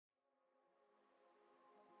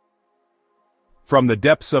From the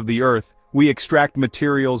depths of the earth, we extract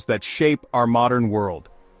materials that shape our modern world.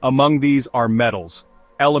 Among these are metals,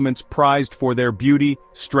 elements prized for their beauty,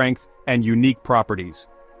 strength, and unique properties.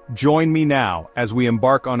 Join me now as we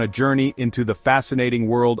embark on a journey into the fascinating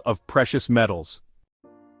world of precious metals.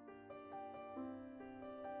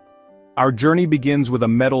 Our journey begins with a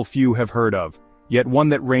metal few have heard of, yet one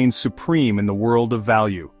that reigns supreme in the world of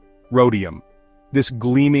value: rhodium. This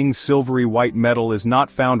gleaming, silvery white metal is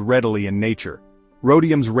not found readily in nature.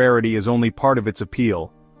 Rhodium's rarity is only part of its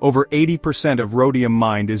appeal. Over 80% of rhodium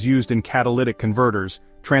mined is used in catalytic converters,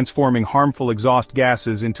 transforming harmful exhaust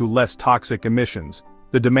gases into less toxic emissions.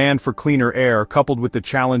 The demand for cleaner air, coupled with the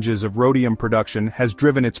challenges of rhodium production, has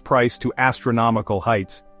driven its price to astronomical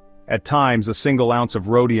heights. At times, a single ounce of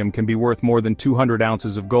rhodium can be worth more than 200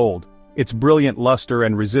 ounces of gold. Its brilliant luster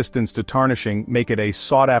and resistance to tarnishing make it a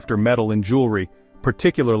sought-after metal in jewelry,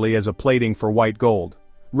 particularly as a plating for white gold.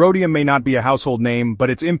 Rhodium may not be a household name, but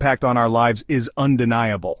its impact on our lives is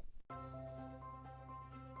undeniable.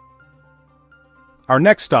 Our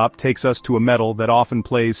next stop takes us to a metal that often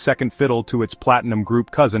plays second fiddle to its platinum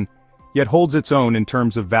group cousin, yet holds its own in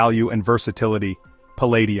terms of value and versatility: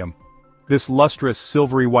 palladium. This lustrous,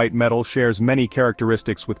 silvery white metal shares many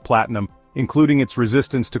characteristics with platinum, including its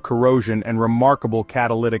resistance to corrosion and remarkable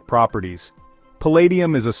catalytic properties.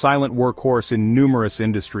 Palladium is a silent workhorse in numerous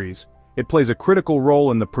industries. It plays a critical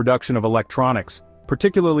role in the production of electronics,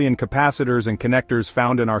 particularly in capacitors and connectors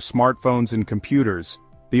found in our smartphones and computers.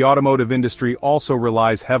 The automotive industry also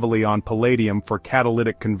relies heavily on palladium for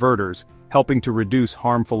catalytic converters, helping to reduce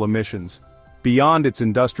harmful emissions. Beyond its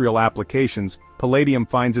industrial applications, palladium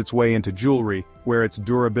finds its way into jewelry, where its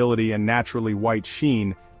durability and naturally white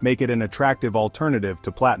sheen make it an attractive alternative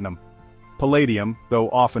to platinum. Palladium, though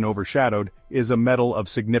often overshadowed, is a metal of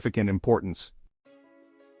significant importance.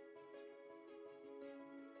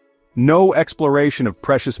 No exploration of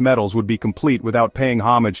precious metals would be complete without paying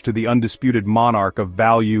homage to the undisputed monarch of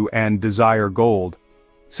value and desire: gold.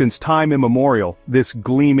 Since time immemorial, this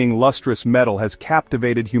gleaming, lustrous metal has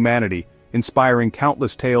captivated humanity, inspiring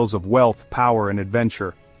countless tales of wealth, power, and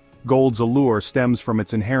adventure. Gold's allure stems from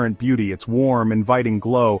its inherent beauty, its warm, inviting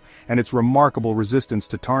glow, and its remarkable resistance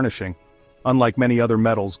to tarnishing. Unlike many other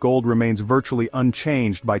metals, gold remains virtually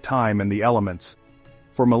unchanged by time and the elements.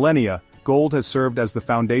 For millennia, gold has served as the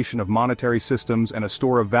foundation of monetary systems and a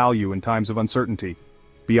store of value in times of uncertainty.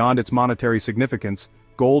 Beyond its monetary significance,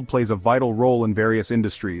 gold plays a vital role in various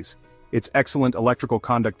industries. Its excellent electrical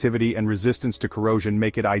conductivity and resistance to corrosion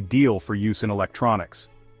make it ideal for use in electronics.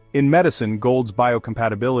 In medicine, gold's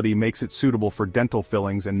biocompatibility makes it suitable for dental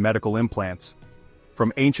fillings and medical implants.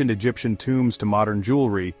 From ancient Egyptian tombs to modern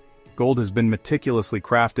jewelry, gold has been meticulously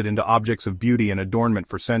crafted into objects of beauty and adornment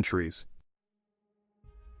for centuries.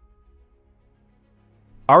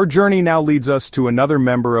 Our journey now leads us to another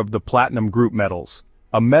member of the platinum group metals,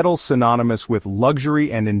 a metal synonymous with luxury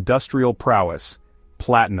and industrial prowess: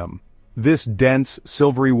 platinum. This dense,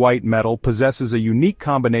 silvery white metal possesses a unique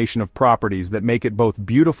combination of properties that make it both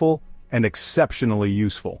beautiful and exceptionally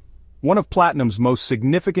useful. One of platinum's most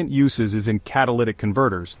significant uses is in catalytic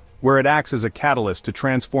converters, where it acts as a catalyst to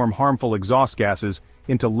transform harmful exhaust gases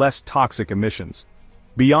into less toxic emissions.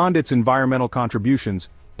 Beyond its environmental contributions,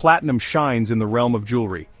 platinum shines in the realm of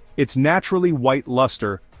jewelry. Its naturally white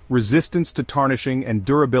luster, resistance to tarnishing, and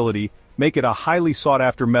durability make it a highly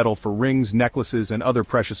sought-after metal for rings, necklaces, and other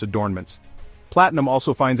precious adornments. Platinum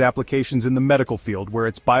also finds applications in the medical field, where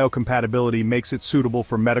its biocompatibility makes it suitable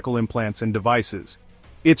for medical implants and devices.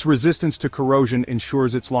 Its resistance to corrosion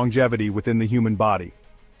ensures its longevity within the human body.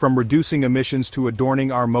 From reducing emissions to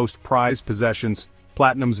adorning our most prized possessions,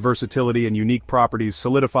 platinum's versatility and unique properties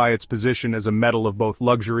solidify its position as a metal of both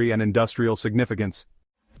luxury and industrial significance.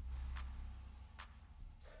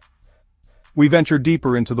 We venture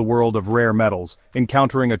deeper into the world of rare metals,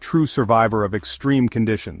 encountering a true survivor of extreme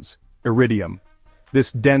conditions: iridium.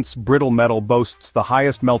 This dense, brittle metal boasts the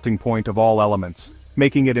highest melting point of all elements,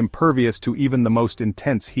 making it impervious to even the most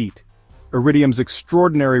intense heat. Iridium's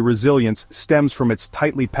extraordinary resilience stems from its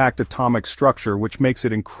tightly packed atomic structure, which makes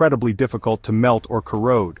it incredibly difficult to melt or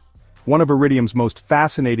corrode. One of iridium's most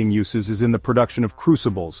fascinating uses is in the production of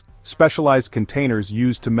crucibles, specialized containers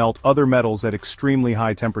used to melt other metals at extremely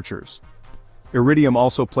high temperatures. Iridium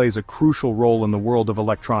also plays a crucial role in the world of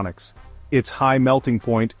electronics. Its high melting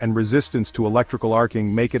point and resistance to electrical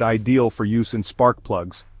arcing make it ideal for use in spark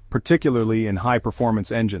plugs, particularly in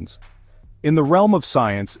high-performance engines. In the realm of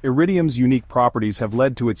science, iridium's unique properties have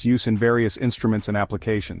led to its use in various instruments and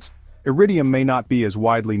applications. Iridium may not be as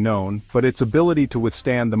widely known, but its ability to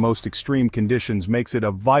withstand the most extreme conditions makes it a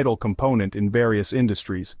vital component in various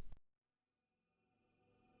industries.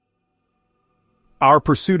 Our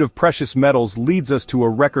pursuit of precious metals leads us to a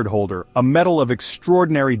record holder, a metal of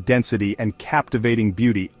extraordinary density and captivating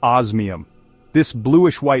beauty, osmium. This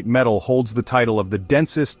bluish-white metal holds the title of the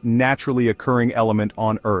densest naturally occurring element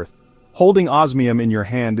on Earth. Holding osmium in your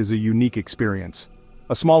hand is a unique experience.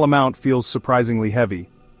 A small amount feels surprisingly heavy.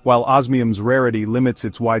 While osmium's rarity limits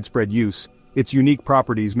its widespread use, its unique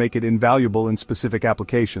properties make it invaluable in specific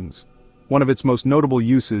applications. One of its most notable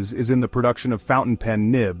uses is in the production of fountain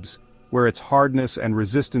pen nibs, where its hardness and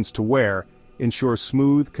resistance to wear ensure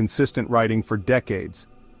smooth, consistent writing for decades.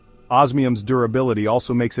 Osmium's durability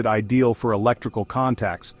also makes it ideal for electrical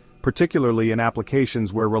contacts, particularly in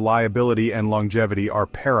applications where reliability and longevity are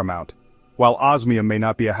paramount. While osmium may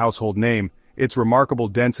not be a household name, its remarkable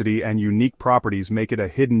density and unique properties make it a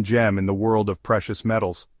hidden gem in the world of precious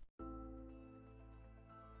metals.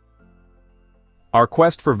 Our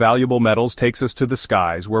quest for valuable metals takes us to the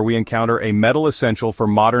skies, where we encounter a metal essential for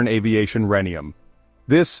modern aviation, rhodium.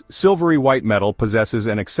 This silvery white metal possesses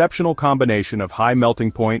an exceptional combination of high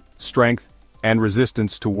melting point, strength, and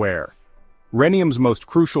resistance to wear. Rhodium's most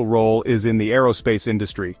crucial role is in the aerospace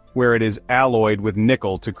industry, where it is alloyed with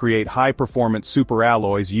nickel to create high-performance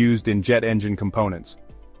superalloys used in jet engine components.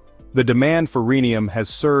 The demand for rhodium has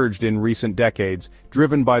surged in recent decades,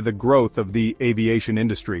 driven by the growth of the aviation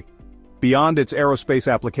industry. Beyond its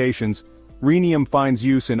aerospace applications, rhodium finds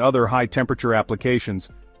use in other high-temperature applications,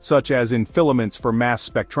 such as in filaments for mass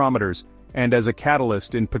spectrometers, and as a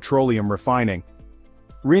catalyst in petroleum refining.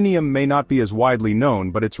 Rhodium may not be as widely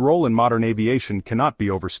known, but its role in modern aviation cannot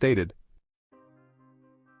be overstated.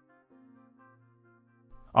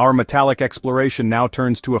 Our metallic exploration now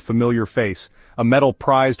turns to a familiar face, a metal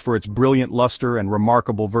prized for its brilliant luster and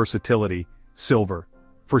remarkable versatility, silver.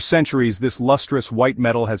 For centuries, this lustrous white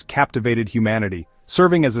metal has captivated humanity,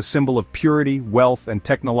 serving as a symbol of purity, wealth, and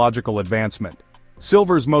technological advancement.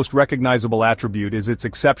 Silver's most recognizable attribute is its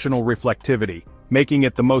exceptional reflectivity, making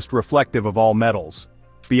it the most reflective of all metals.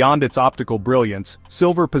 Beyond its optical brilliance,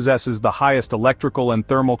 silver possesses the highest electrical and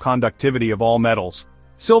thermal conductivity of all metals.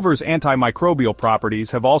 Silver's antimicrobial properties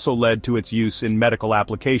have also led to its use in medical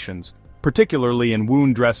applications, particularly in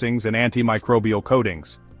wound dressings and antimicrobial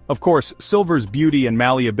coatings. Of course, silver's beauty and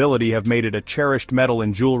malleability have made it a cherished metal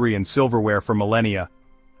in jewelry and silverware for millennia.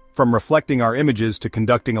 From reflecting our images to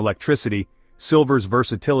conducting electricity, silver's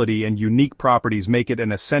versatility and unique properties make it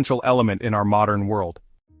an essential element in our modern world.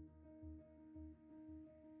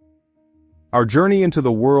 Our journey into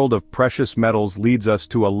the world of precious metals leads us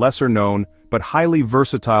to a lesser-known but highly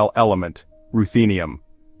versatile element, ruthenium.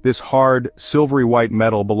 This hard, silvery white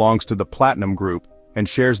metal belongs to the platinum group and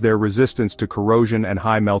shares their resistance to corrosion and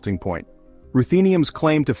high melting point. Ruthenium's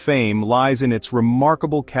claim to fame lies in its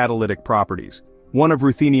remarkable catalytic properties. One of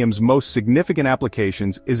ruthenium's most significant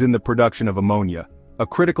applications is in the production of ammonia, a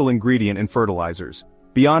critical ingredient in fertilizers.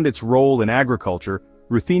 Beyond its role in agriculture,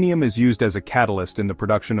 ruthenium is used as a catalyst in the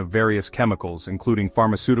production of various chemicals, including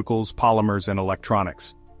pharmaceuticals, polymers, and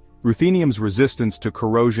electronics. Ruthenium's resistance to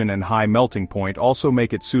corrosion and high melting point also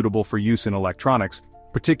make it suitable for use in electronics,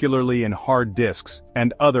 particularly in hard disks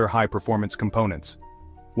and other high-performance components.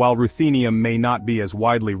 While ruthenium may not be as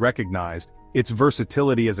widely recognized, its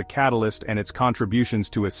versatility as a catalyst and its contributions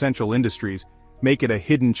to essential industries make it a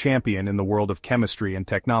hidden champion in the world of chemistry and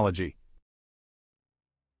technology.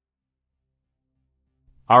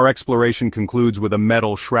 Our exploration concludes with a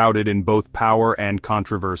metal shrouded in both power and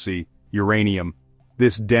controversy, uranium.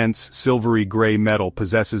 This dense, silvery gray metal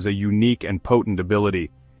possesses a unique and potent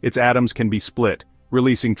ability. Its atoms can be split,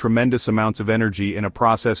 releasing tremendous amounts of energy in a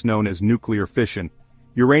process known as nuclear fission.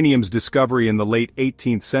 Uranium's discovery in the late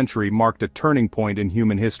 18th century marked a turning point in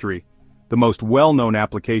human history. The most well-known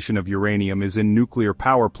application of uranium is in nuclear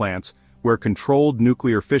power plants, where controlled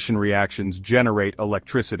nuclear fission reactions generate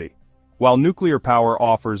electricity. While nuclear power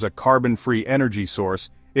offers a carbon-free energy source,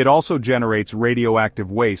 it also generates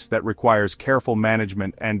radioactive waste that requires careful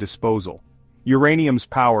management and disposal. Uranium's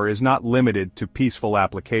power is not limited to peaceful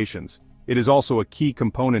applications. It is also a key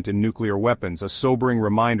component in nuclear weapons, a sobering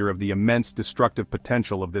reminder of the immense destructive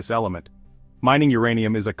potential of this element. Mining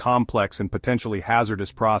uranium is a complex and potentially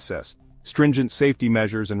hazardous process. Stringent safety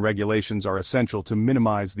measures and regulations are essential to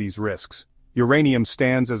minimize these risks. Uranium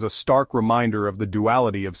stands as a stark reminder of the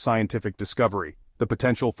duality of scientific discovery, the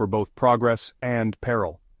potential for both progress and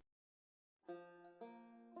peril.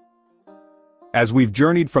 As we've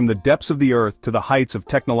journeyed from the depths of the Earth to the heights of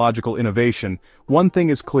technological innovation, one thing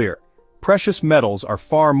is clear. Precious metals are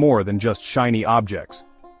far more than just shiny objects.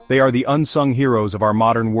 They are the unsung heroes of our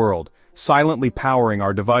modern world, silently powering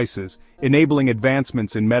our devices, enabling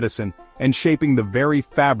advancements in medicine, and shaping the very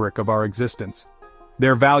fabric of our existence.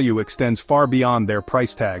 Their value extends far beyond their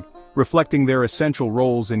price tag, reflecting their essential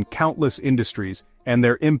roles in countless industries and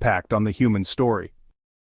their impact on the human story.